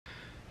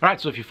Alright,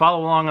 so if you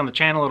follow along on the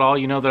channel at all,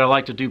 you know that I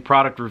like to do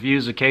product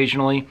reviews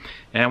occasionally,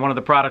 and one of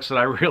the products that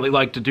I really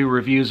like to do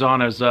reviews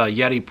on is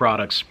Yeti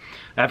products.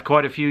 I have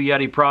quite a few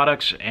Yeti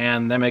products,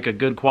 and they make a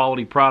good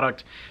quality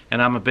product, and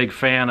I'm a big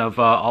fan of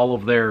all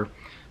of their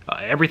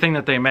everything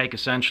that they make,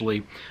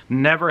 essentially.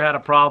 Never had a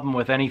problem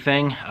with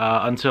anything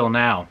until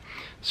now.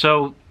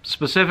 So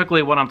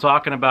specifically what I'm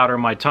talking about are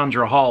my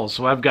Tundra Hauls.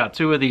 So I've got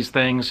two of these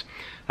things.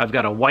 I've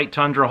got a white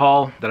Tundra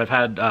Haul that I've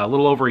had a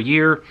little over a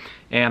year,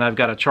 and I've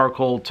got a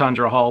charcoal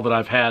Tundra Haul that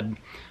I've had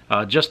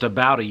just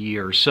about a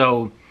year.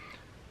 So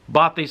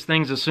bought these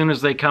things as soon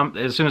as they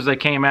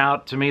came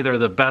out. To me, they're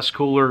the best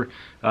cooler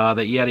that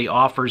Yeti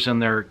offers in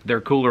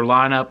their cooler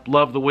lineup.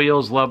 Love the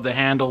wheels, love the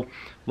handle,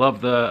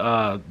 love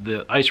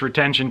the ice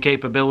retention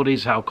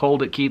capabilities, how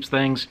cold it keeps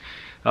things.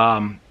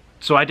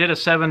 So I did a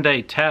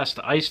 7-day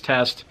ice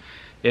test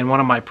in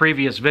one of my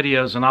previous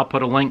videos, and I'll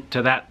put a link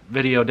to that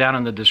video down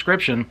in the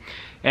description.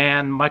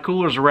 And my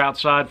coolers were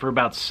outside for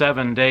about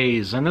 7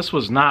 days, and this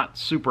was not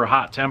super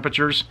hot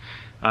temperatures.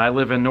 I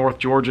live in North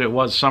Georgia. It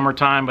was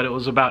summertime, but it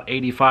was about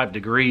 85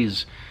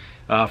 degrees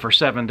for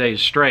 7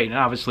 days straight, and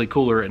obviously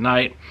cooler at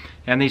night.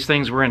 And these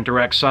things were in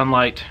direct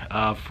sunlight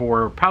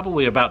for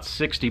probably about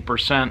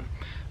 60%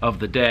 of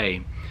the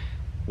day.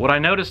 What I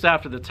noticed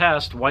after the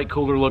test, white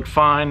cooler looked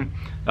fine.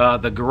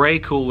 The gray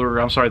cooler,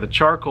 the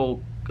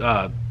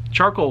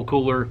charcoal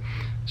cooler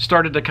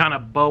started to kind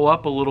of bow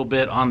up a little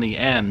bit on the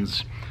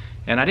ends.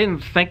 And I didn't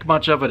think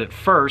much of it at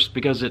first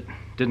because it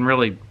didn't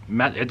really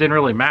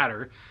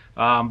matter,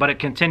 but it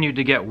continued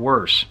to get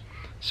worse.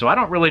 So I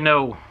don't really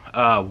know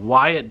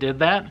why it did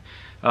that,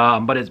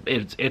 but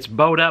it's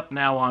bowed up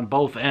now on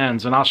both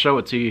ends, and I'll show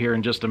it to you here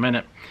in just a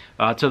minute,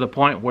 to the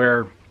point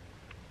where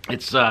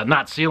it's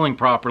not sealing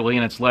properly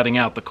and it's letting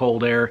out the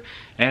cold air,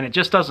 and it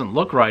just doesn't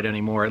look right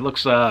anymore. It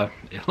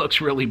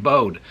looks really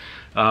bowed,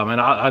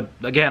 and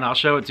again, I'll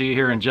show it to you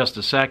here in just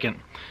a second.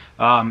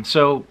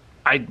 So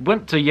I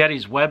went to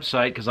Yeti's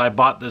website because I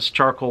bought this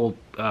charcoal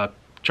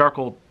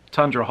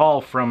Tundra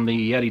Haul from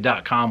the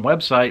Yeti.com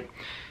website,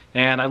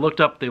 and I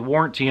looked up the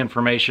warranty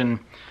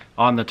information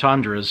on the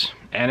Tundras,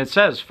 and it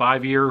says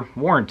 5-year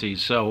warranty.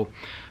 So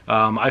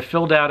I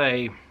filled out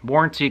a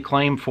warranty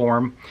claim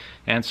form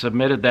and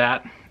submitted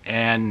that,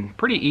 and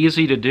pretty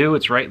easy to do.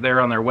 It's right there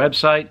on their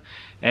website,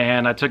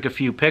 and I took a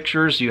few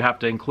pictures. You have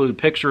to include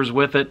pictures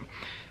with it,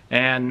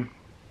 and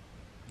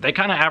they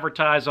kind of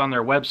advertise on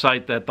their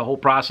website that the whole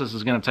process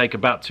is going to take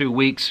about 2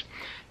 weeks,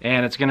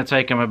 and it's going to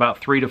take them about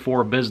 3 to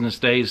 4 business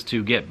days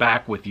to get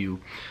back with you.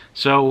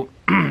 So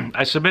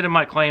I submitted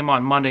my claim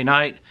on Monday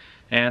night,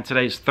 and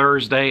today's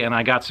Thursday, and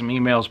I got some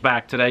emails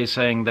back today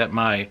saying that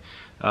my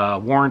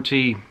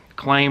warranty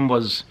claim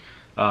was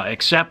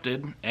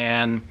accepted,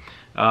 and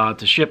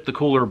to ship the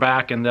cooler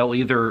back, and they'll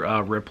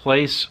either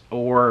replace,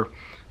 or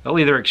they'll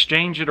either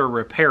exchange it or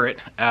repair it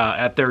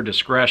at their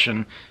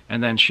discretion,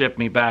 and then ship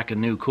me back a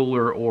new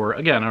cooler, or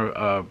again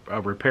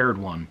a repaired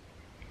one.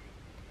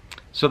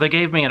 So they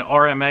gave me an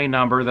RMA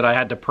number that I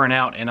had to print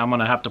out, and I'm going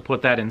to have to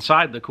put that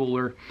inside the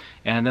cooler.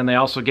 And then they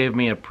also gave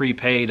me a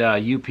prepaid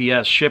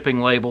UPS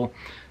shipping label.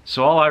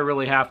 So all I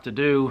really have to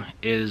do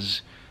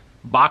is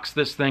box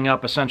this thing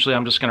up. Essentially,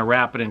 I'm just going to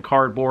wrap it in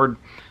cardboard,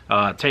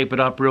 tape it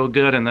up real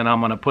good, and then I'm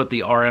going to put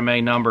the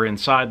RMA number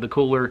inside the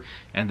cooler,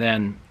 and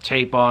then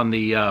tape on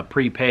the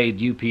prepaid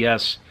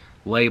UPS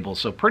label.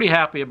 So pretty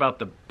happy about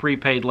the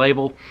prepaid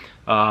label.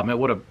 It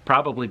would have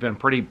probably been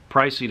pretty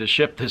pricey to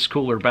ship this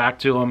cooler back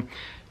to them.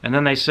 And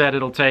then they said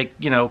it'll take,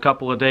 you know, a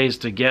couple of days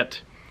to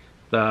get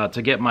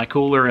my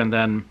cooler, and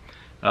then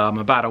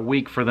about a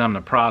week for them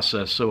to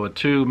process. So a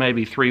 2,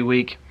 maybe 3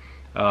 week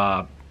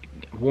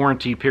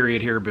warranty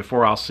period here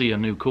before I'll see a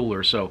new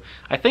cooler. So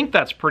I think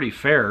that's pretty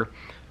fair,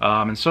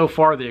 and so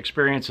far the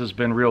experience has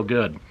been real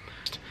good.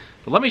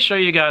 But let me show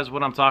you guys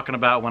what I'm talking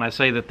about when I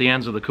say that the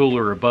ends of the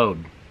cooler are bowed.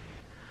 All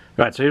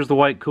right, so here's the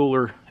white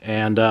cooler,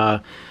 and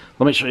let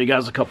me show you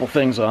guys a couple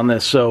things on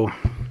this. So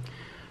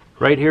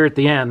right here at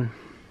the end,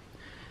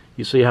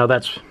 you see how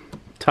that's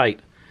tight.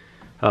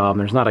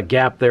 There's not a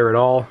gap there at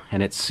all,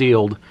 and it's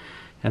sealed.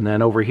 And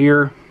then over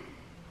here,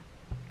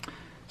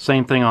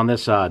 same thing on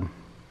this side.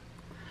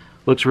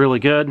 Looks really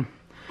good.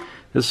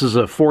 This is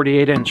a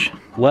 48-inch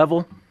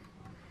level,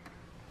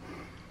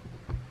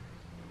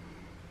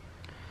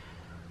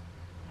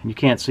 and you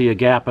can't see a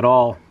gap at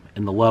all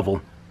in the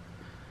level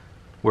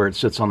where it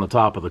sits on the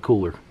top of the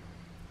cooler.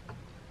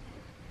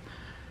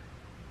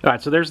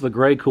 Alright, so there's the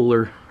gray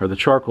cooler, or the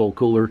charcoal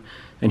cooler,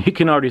 and you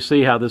can already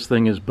see how this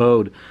thing is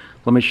bowed.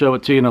 Let me show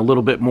it to you in a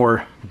little bit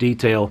more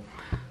detail.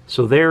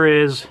 So there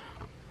is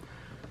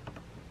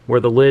where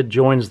the lid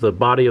joins the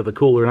body of the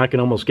cooler, and I can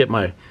almost get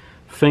my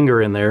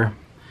finger in there,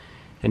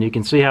 and you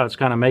can see how it's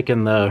kind of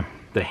making the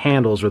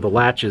handles or the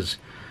latches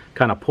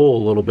kind of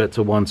pull a little bit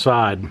to one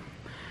side.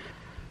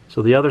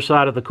 So the other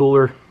side of the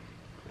cooler,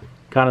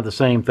 kind of the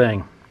same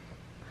thing,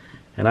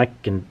 and I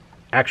can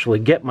actually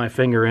get my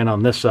finger in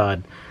on this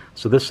side.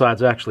 So this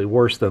side's actually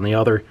worse than the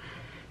other,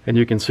 and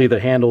you can see the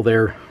handle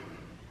there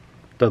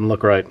doesn't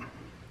look right.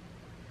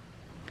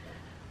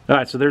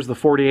 Alright, so there's the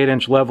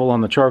 48-inch level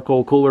on the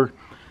charcoal cooler,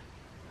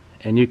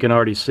 and you can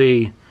already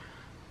see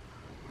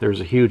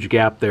there's a huge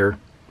gap there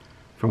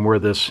from where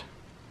this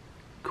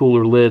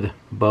cooler lid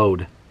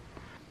bowed.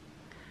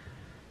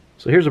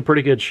 So here's a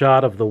pretty good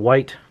shot of the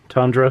white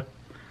Tundra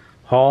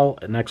Haul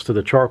next to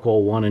the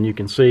charcoal one, and you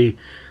can see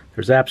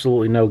there's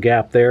absolutely no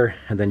gap there,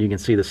 and then you can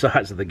see the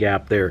size of the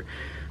gap there.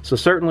 So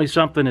certainly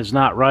something is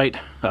not right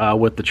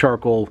with the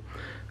charcoal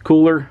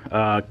cooler.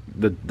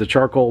 The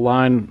charcoal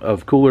line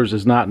of coolers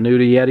is not new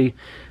to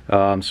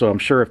Yeti, so I'm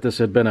sure if this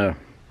had been a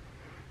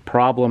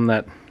problem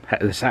that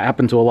has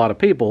happened to a lot of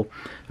people,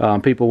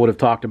 people would have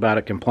talked about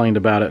it, complained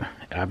about it.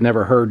 I've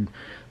never heard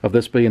of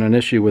this being an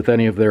issue with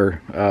any of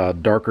their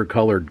darker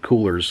colored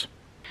coolers.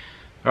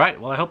 All right,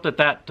 well, I hope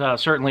that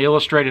certainly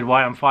illustrated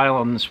why I'm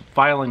filing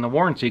the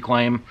warranty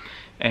claim.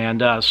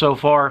 And so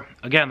far,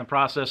 again, the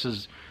process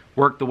has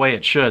worked the way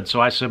it should.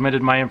 So I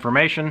submitted my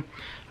information,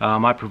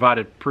 I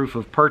provided proof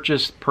of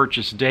purchase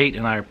date,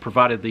 and I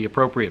provided the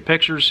appropriate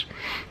pictures.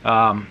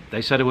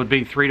 They said it would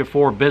be 3 to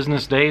 4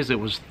 business days. It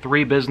was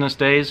 3 business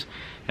days,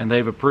 and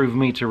they've approved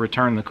me to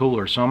return the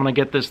cooler. So I'm going to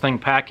get this thing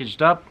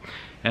packaged up,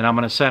 and I'm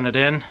going to send it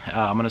in.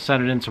 I'm going to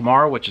send it in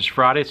tomorrow, which is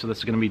Friday, so this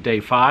is going to be day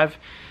 5,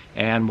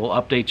 and we'll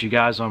update you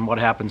guys on what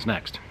happens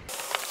next.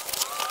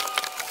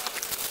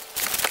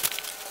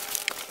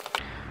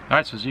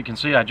 Alright, so as you can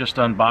see, I just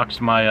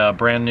unboxed my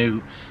brand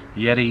new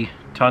Yeti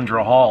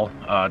Tundra Haul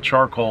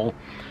charcoal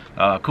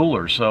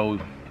cooler. So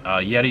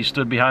Yeti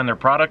stood behind their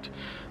product.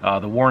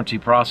 The warranty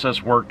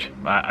process worked,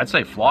 I'd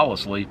say,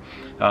 flawlessly,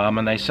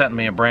 and they sent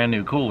me a brand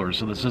new cooler.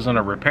 So this isn't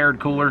a repaired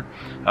cooler,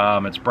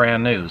 it's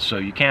brand new. So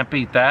you can't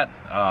beat that.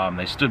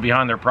 They stood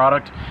behind their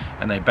product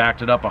and they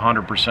backed it up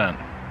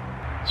 100%.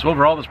 So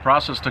overall, this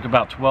process took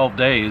about 12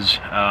 days.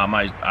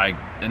 I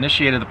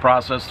initiated the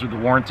process through the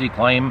warranty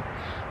claim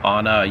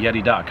on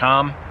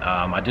Yeti.com.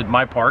 I did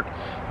my part.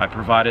 I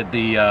provided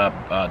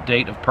the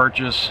date of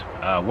purchase,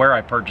 where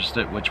I purchased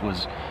it, which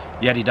was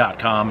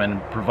Yeti.com,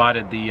 and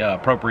provided the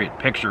appropriate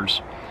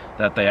pictures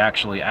that they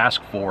actually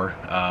ask for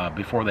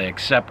before they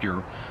accept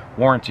your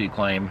warranty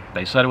claim.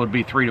 They said it would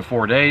be 3 to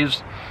 4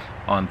 days.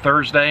 On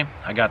Thursday,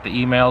 I got the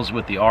emails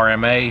with the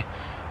RMA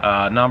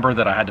number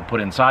that I had to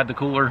put inside the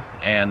cooler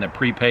and the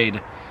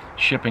prepaid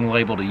shipping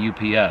label to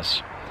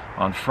UPS.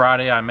 On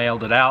Friday, I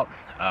mailed it out.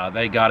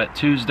 They got it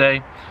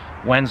Tuesday.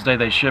 Wednesday,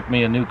 they shipped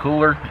me a new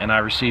cooler, and I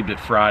received it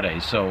Friday.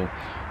 So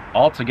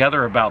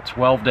altogether, about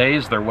 12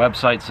 days. Their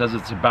website says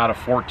it's about a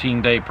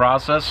 14-day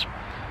process,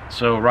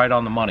 so right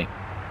on the money.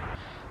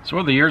 So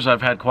over the years,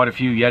 I've had quite a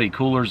few Yeti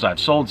coolers. I've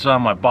sold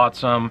some, I've bought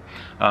some.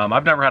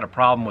 I've never had a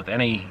problem with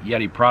any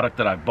Yeti product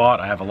that I've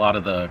bought. I have a lot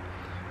of the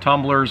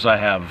tumblers. I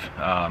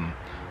have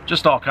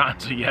just all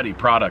kinds of Yeti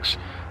products.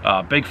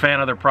 Big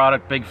fan of their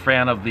product, big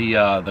fan of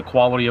the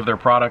quality of their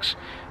products,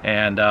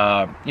 and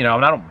you know,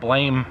 I don't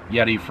blame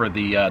Yeti for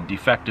the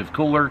defective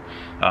cooler.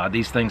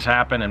 These things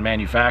happen in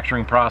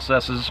manufacturing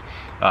processes.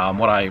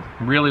 What I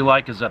really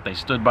like is that they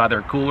stood by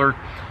their cooler,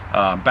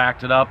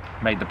 backed it up,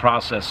 made the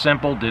process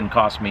simple, didn't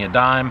cost me a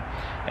dime,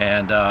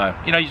 and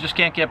you know, you just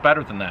can't get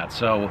better than that.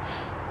 So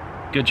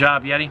good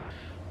job, Yeti.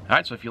 All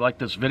right, so if you like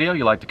this video,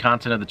 you like the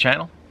content of the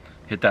channel,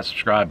 hit that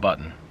subscribe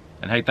button,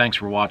 and hey, thanks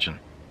for watching.